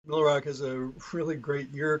Millrock has a really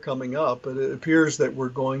great year coming up, but it appears that we're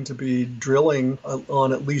going to be drilling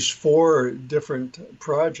on at least four different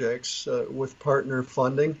projects with partner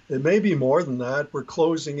funding. It may be more than that. We're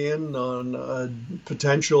closing in on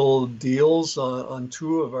potential deals on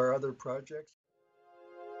two of our other projects.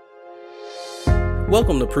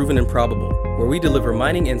 Welcome to Proven and Probable, where we deliver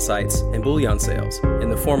mining insights and bullion sales in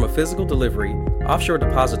the form of physical delivery, offshore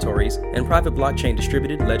depositories, and private blockchain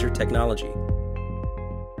distributed ledger technology.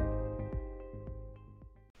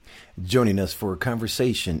 Joining us for a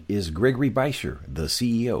conversation is Gregory Beischer, the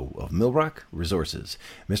CEO of Millrock Resources.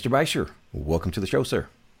 Mr. Beischer, welcome to the show, sir.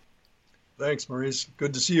 Thanks, Maurice.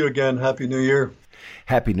 Good to see you again. Happy New Year.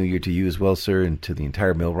 Happy New Year to you as well, sir, and to the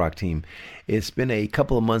entire Millrock team. It's been a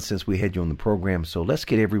couple of months since we had you on the program, so let's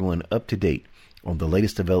get everyone up to date on the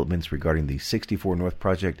latest developments regarding the 64 North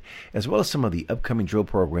project, as well as some of the upcoming drill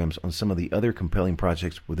programs on some of the other compelling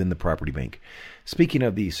projects within the property bank. Speaking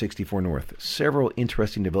of the 64 North, several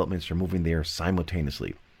interesting developments are moving there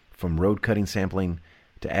simultaneously, from road cutting sampling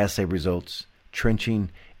to assay results, trenching,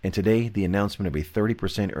 and today the announcement of a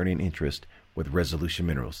 30% earning interest with Resolution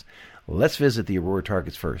Minerals. Let's visit the Aurora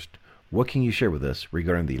targets first. What can you share with us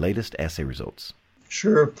regarding the latest assay results?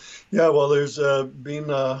 Sure. Yeah, well, there's been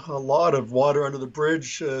a lot of water under the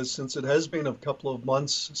bridge since it has been a couple of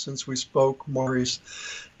months since we spoke, Maurice.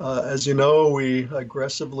 As you know, we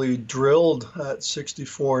aggressively drilled at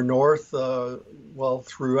 64 North,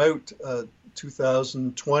 throughout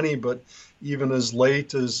 2020, but even as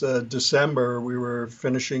late as December, we were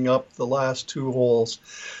finishing up the last two holes.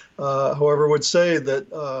 However, I would say that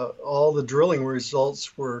all the drilling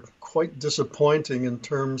results were quite disappointing in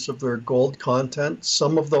terms of their gold content.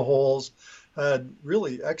 Some of the holes had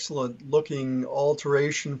really excellent looking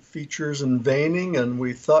alteration features and veining, and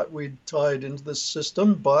we thought we'd tied into the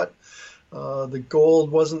system, but the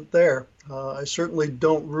gold wasn't there. I certainly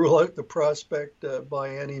don't rule out the prospect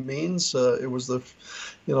by any means. It was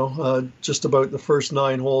just about the first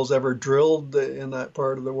 9 holes ever drilled in that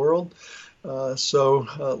part of the world. So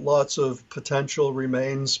lots of potential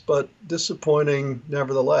remains, but disappointing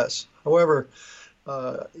nevertheless. However,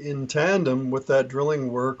 in tandem with that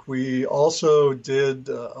drilling work, we also did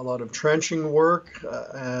a lot of trenching work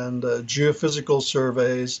and geophysical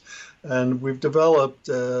surveys, and we've developed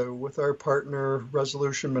with our partner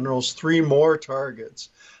Resolution Minerals 3 more targets.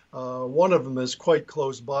 One of them is quite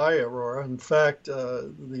close by Aurora. In fact,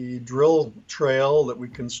 the drill trail that we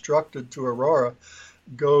constructed to Aurora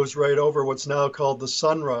goes right over what's now called the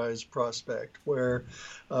Sunrise Prospect, where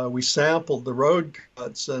we sampled the road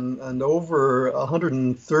cuts, and over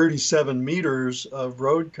 137 meters of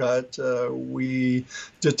road cut, we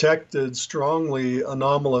detected strongly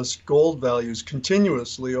anomalous gold values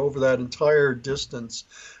continuously over that entire distance.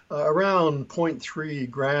 Around 0.3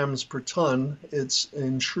 grams per ton. It's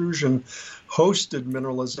intrusion-hosted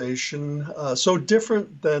mineralization, so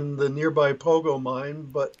different than the nearby Pogo mine,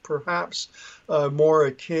 but perhaps more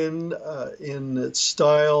akin in its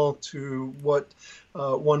style to what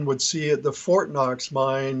one would see at the Fort Knox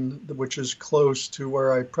mine, which is close to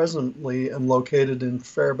where I presently am located in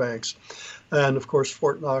Fairbanks. And of course,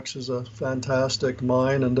 Fort Knox is a fantastic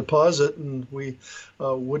mine and deposit, and we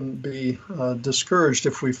wouldn't be discouraged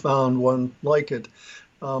if we found one like it.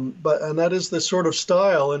 And that is the sort of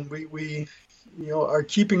style, and we are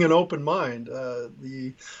keeping an open mind.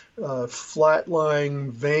 The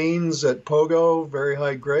flat-lying veins at Pogo, very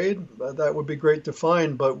high grade, that would be great to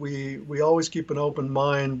find, but we always keep an open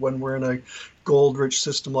mind when we're in a gold-rich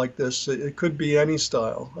system like this. It could be any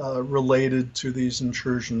style related to these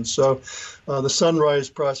intrusions. So the Sunrise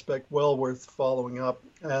Prospect, well worth following up.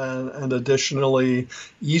 And additionally,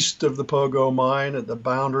 east of the Pogo mine at the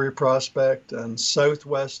Boundary Prospect, and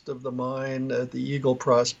southwest of the mine at the Eagle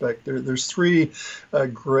Prospect. There's 3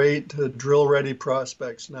 great drill-ready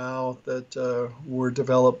prospects now that were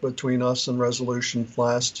developed between us and Resolution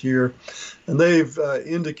last year. And they've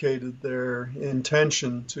indicated their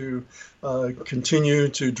intention to continue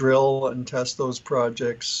to drill and test those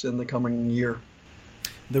projects in the coming year.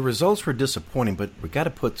 The results were disappointing, but we got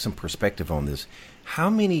to put some perspective on this. How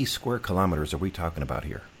many square kilometers are we talking about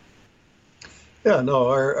here? Yeah, no,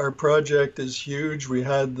 our project is huge. We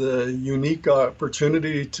had the unique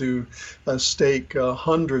opportunity to stake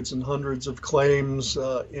hundreds and hundreds of claims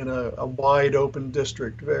in a wide open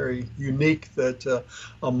district. Very unique that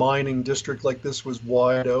a mining district like this was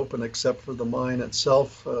wide open, except for the mine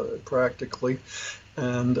itself, practically.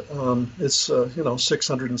 And it's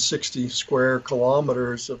 660 square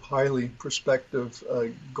kilometers of highly prospective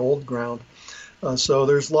gold ground. So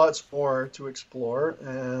there's lots more to explore,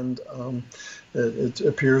 and it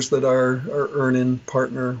appears that our earn-in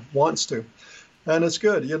partner wants to. And it's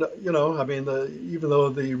good. I mean, even though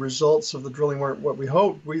the results of the drilling weren't what we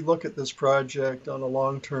hoped, we look at this project on a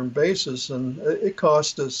long-term basis, and it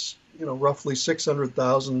cost us, roughly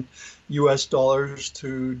 600,000 US dollars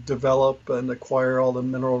to develop and acquire all the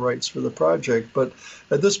mineral rights for the project. But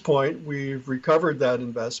at this point, we've recovered that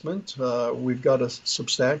investment. We've got a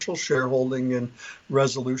substantial shareholding in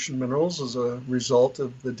Resolution Minerals as a result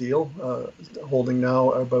of the deal, holding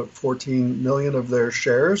now about 14 million of their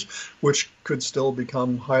shares, which could still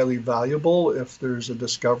become highly valuable if there's a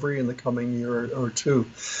discovery in the coming year or two.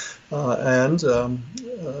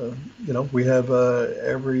 We have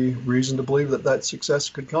every reason to believe that success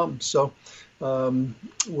could come. So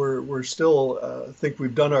we're still think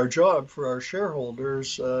we've done our job for our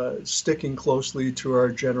shareholders, sticking closely to our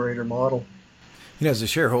generator model. As a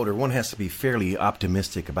shareholder, one has to be fairly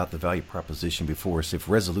optimistic about the value proposition before us if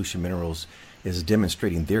Resolution Minerals is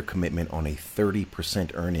demonstrating their commitment on a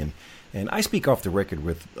 30% earn-in. And I speak off the record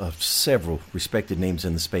with several respected names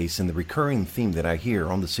in the space, and the recurring theme that I hear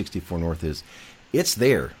on the 64 North is, it's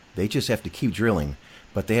there. They just have to keep drilling,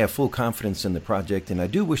 but they have full confidence in the project, and I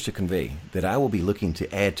do wish to convey that I will be looking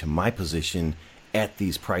to add to my position at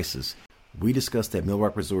these prices. We discussed that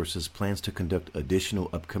Millrock Resources plans to conduct additional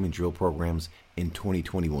upcoming drill programs in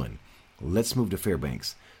 2021. Let's move to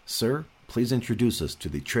Fairbanks. Sir, please introduce us to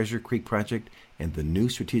the Treasure Creek project and the new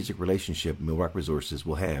strategic relationship Millrock Resources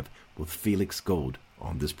will have with Felix Gold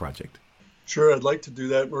on this project. Sure, I'd like to do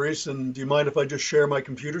that, Maurice. And do you mind if I just share my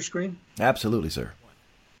computer screen? Absolutely, sir.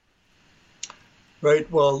 Right.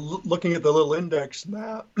 Well, looking at the little index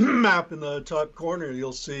map in the top corner,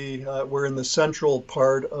 you'll see we're in the central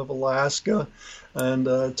part of Alaska. And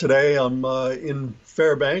today I'm in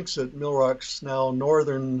Fairbanks at Millrock's now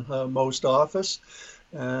northernmost office,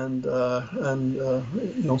 and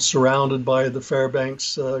surrounded by the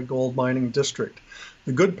Fairbanks gold mining district.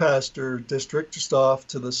 The Goodpaster district, just off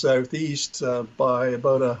to the southeast by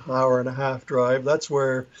about an hour and a half drive, that's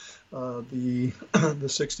where the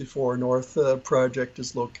 64 North project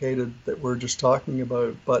is located that we're just talking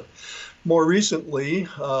about. But more recently,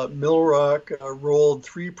 Millrock rolled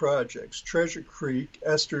three projects, Treasure Creek,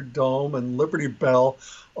 Esther Dome, and Liberty Bell,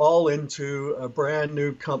 all into a brand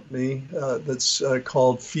new company that's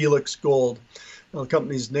called Felix Gold. Now, the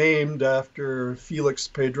company's named after Felix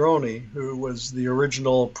Pedroni, who was the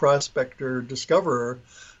original prospector discoverer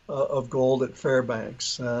of gold at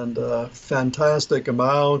Fairbanks, and a fantastic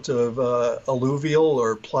amount of alluvial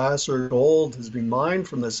or placer gold has been mined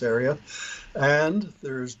from this area, and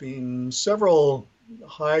there's been several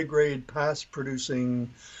high-grade past-producing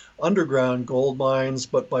underground gold mines,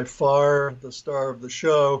 but by far the star of the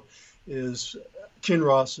show is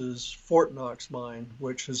Kinross's Fort Knox mine,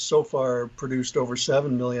 which has so far produced over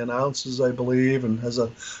 7 million ounces, I believe, and has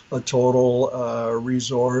a total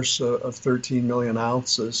resource of 13 million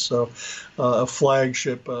ounces. So a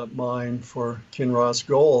flagship mine for Kinross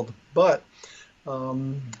Gold. But a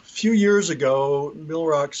few years ago,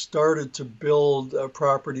 Millrock started to build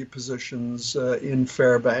property positions in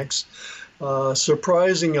Fairbanks. A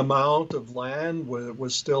surprising amount of land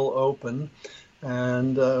was still open.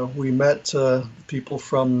 And we met people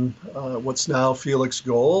from what's now Felix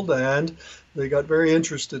Gold, and they got very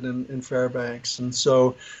interested in Fairbanks. And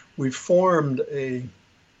so we formed a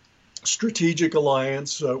strategic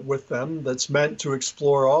alliance with them that's meant to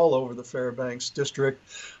explore all over the Fairbanks district,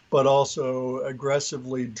 but also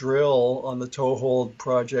aggressively drill on the toehold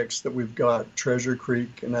projects that we've got, Treasure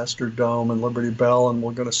Creek and Esther Dome and Liberty Bell. And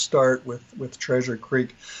we're going to start with Treasure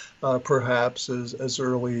Creek perhaps as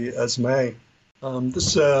early as May.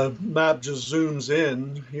 This map just zooms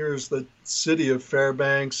in. Here's the city of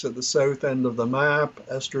Fairbanks at the south end of the map,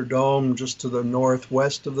 Esther Dome just to the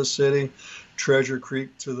northwest of the city, Treasure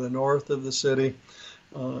Creek to the north of the city,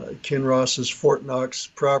 Kinross's Fort Knox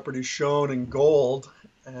property shown in gold.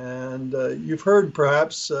 And you've heard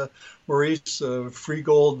perhaps, Maurice, of Free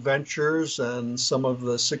Gold Ventures and some of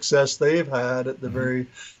the success they've had at the very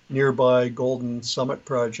nearby Golden Summit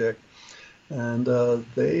project. And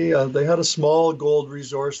they had a small gold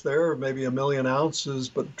resource there, maybe 1 million ounces,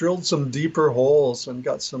 but drilled some deeper holes and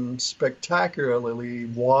got some spectacularly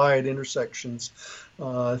wide intersections.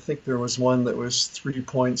 I think there was one that was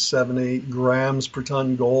 3.78 grams per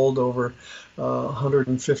ton gold over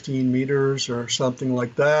 115 meters or something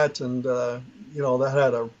like that. And, that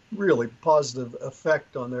had a really positive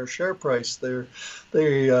effect on their share price. They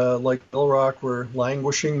like Millrock, were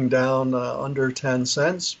languishing down under 10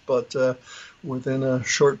 cents, but within a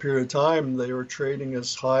short period of time, they were trading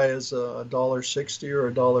as high as $1.60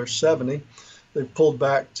 or $1.70. They've pulled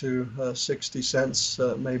back to 60 cents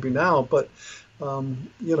maybe now, but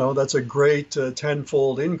that's a great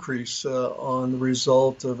tenfold increase on the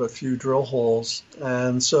result of a few drill holes.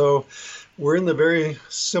 And so we're in the very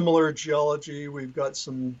similar geology. We've got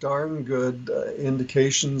some darn good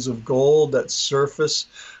indications of gold at surface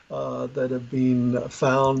that have been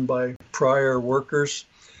found by prior workers.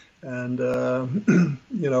 And,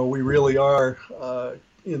 we really are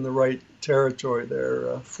in the right territory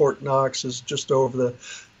there. Fort Knox is just over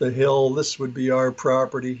the hill. This would be our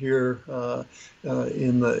property here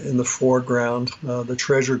in the foreground. The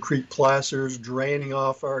Treasure Creek placers draining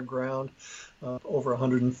off our ground. Over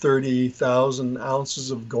 130,000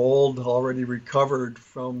 ounces of gold already recovered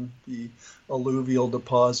from the alluvial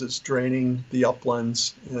deposits draining the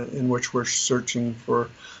uplands in which we're searching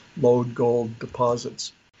for lode gold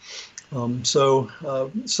deposits.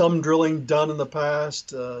 Some drilling done in the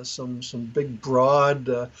past, some big,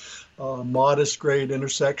 broad, modest grade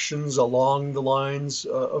intersections along the lines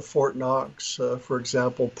of Fort Knox, for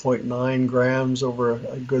example, 0.9 grams over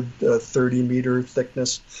a good 30-meter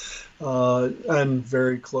thickness, and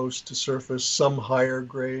very close to surface, some higher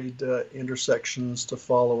grade intersections to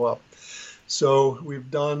follow up. So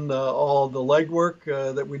we've done all the legwork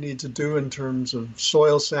that we need to do in terms of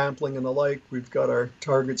soil sampling and the like. We've got our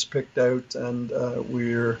targets picked out, and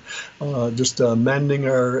we're just amending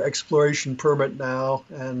our exploration permit now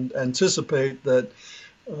and anticipate that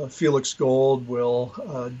Felix Gold will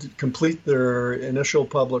complete their initial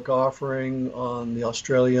public offering on the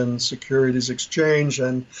Australian Securities Exchange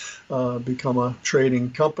and become a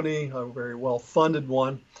trading company, a very well-funded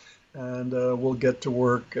one. And we'll get to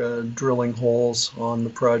work drilling holes on the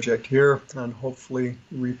project here and hopefully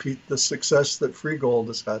repeat the success that Freegold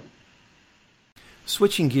has had.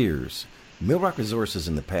 Switching gears, Millrock Resources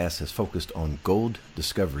in the past has focused on gold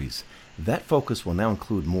discoveries. That focus will now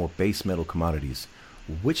include more base metal commodities.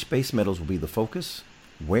 Which base metals will be the focus,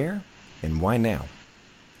 where, and why now?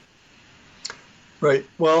 Right.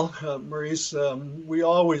 Well, Maurice, we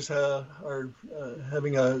always are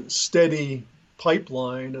having a steady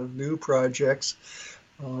pipeline of new projects,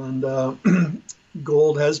 and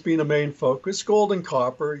gold has been a main focus. Gold and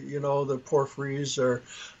copper, the porphyries are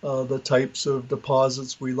the types of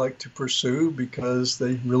deposits we like to pursue because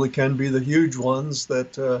they really can be the huge ones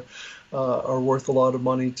that are worth a lot of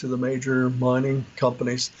money to the major mining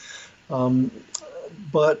companies.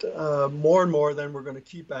 But more and more then we're going to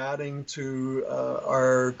keep adding to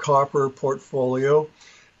our copper portfolio.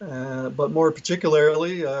 But more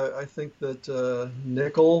particularly, I think that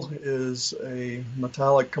nickel is a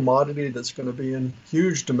metallic commodity that's going to be in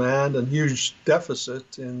huge demand and huge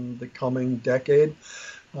deficit in the coming decade.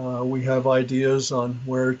 We have ideas on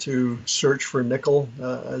where to search for nickel.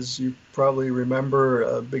 As you probably remember,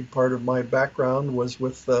 a big part of my background was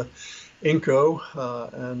with Inco,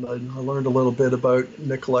 and I learned a little bit about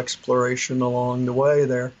nickel exploration along the way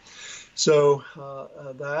there. So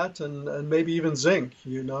that and maybe even zinc,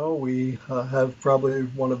 we have probably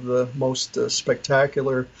one of the most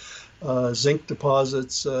spectacular zinc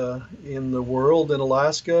deposits in the world in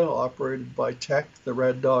Alaska, operated by Teck, the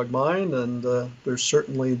Red Dog mine, and there's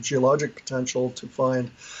certainly geologic potential to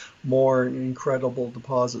find more incredible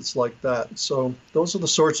deposits like that. So those are the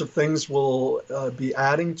sorts of things we'll be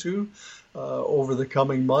adding to over the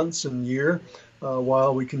coming months and year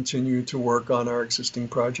while we continue to work on our existing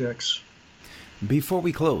projects. Before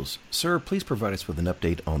we close, sir, please provide us with an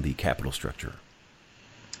update on the capital structure.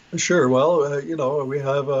 Sure. Well, we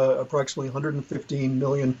have approximately 115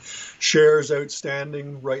 million shares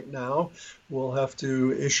outstanding right now. We'll have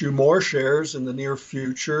to issue more shares in the near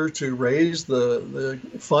future to raise the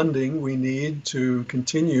funding we need to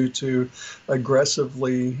continue to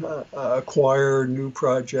aggressively acquire new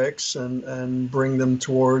projects and bring them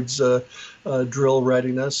towards drill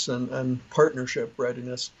readiness and partnership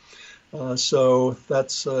readiness. So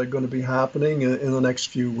that's going to be happening in the next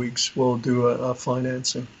few weeks. We'll do a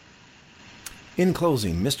financing. In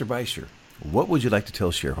closing, Mr. Beischer, what would you like to tell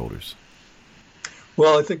shareholders?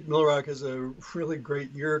 Well, I think Millrock has a really great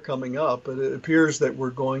year coming up, but it appears that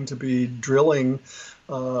we're going to be drilling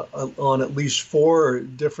on at least 4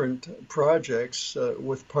 different projects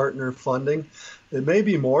with partner funding. It may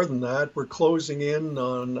be more than that. We're closing in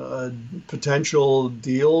on potential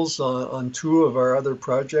deals on 2 of our other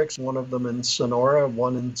projects, one of them in Sonora,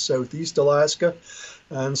 one in Southeast Alaska.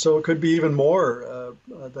 And so it could be even more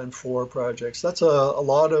than 4 projects. That's a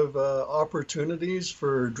lot of opportunities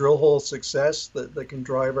for drill hole success that can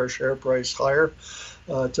drive our share price higher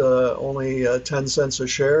to only 10 cents a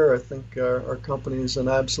share. I think our company is an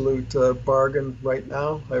absolute bargain right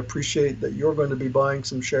now. I appreciate that you're going to be buying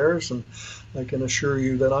some shares, and I can assure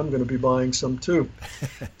you that I'm going to be buying some too.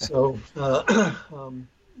 So,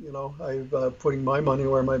 I'm putting my money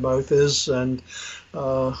where my mouth is, and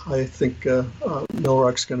I think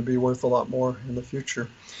Millrock's going to be worth a lot more in the future.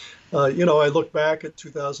 I look back at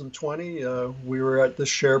 2020. We were at this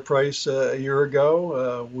share price a year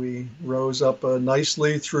ago. We rose up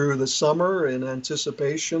nicely through the summer in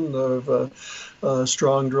anticipation of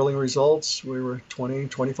strong drilling results. We were 20,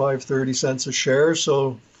 25, 30 cents a share.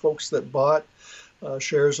 So folks that bought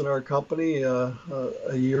shares in our company a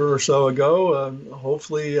year or so ago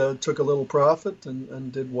hopefully took a little profit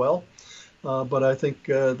and did well. But I think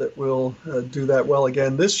that we'll do that well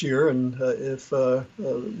again this year. And if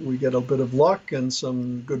we get a bit of luck and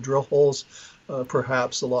some good drill holes,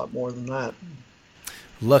 perhaps a lot more than that.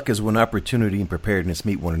 Luck is when opportunity and preparedness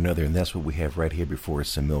meet one another, and that's what we have right here before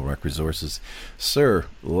us in Millrock Resources. Sir,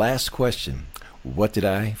 last question. What did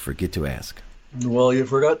I forget to ask? Well, you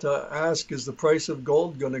forgot to ask, is the price of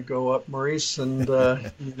gold going to go up, Maurice? And,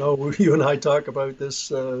 you and I talk about this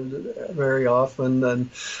very often. And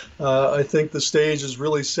I think the stage is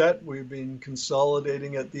really set. We've been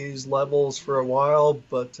consolidating at these levels for a while,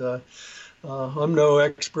 but I'm no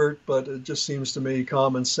expert, but it just seems to me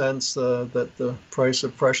common sense that the price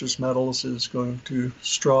of precious metals is going to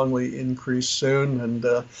strongly increase soon. And,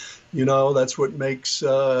 that's what makes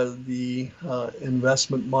the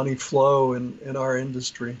investment money flow in our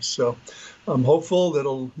industry. So I'm hopeful that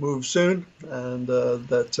it'll move soon, and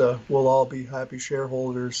that we'll all be happy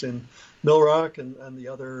shareholders in Millrock and the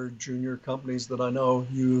other junior companies that I know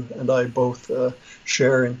you and I both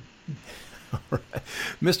share in. All right.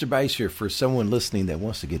 Mr. Beischer, for someone listening that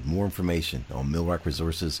wants to get more information on Millrock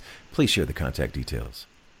Resources, please share the contact details.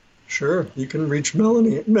 Sure. You can reach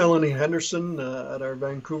Melanie Henderson at our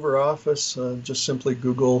Vancouver office. Just simply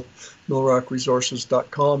Google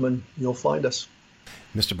millrockresources.com and you'll find us.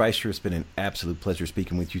 Mr. Beischer, it's been an absolute pleasure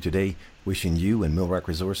speaking with you today. Wishing you and Millrock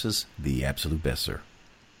Resources the absolute best, sir.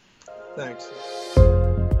 Thanks.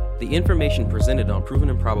 The information presented on Proven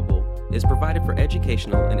and Probable is provided for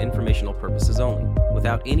educational and informational purposes only,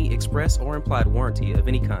 without any express or implied warranty of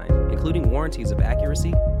any kind, including warranties of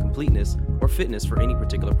accuracy, completeness, or fitness for any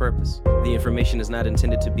particular purpose. The information is not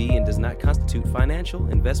intended to be and does not constitute financial,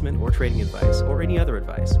 investment, or trading advice, or any other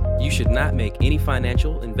advice. You should not make any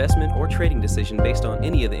financial, investment, or trading decision based on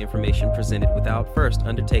any of the information presented without first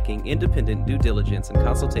undertaking independent due diligence and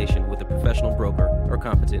consultation with a professional broker or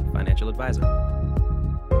competent financial advisor.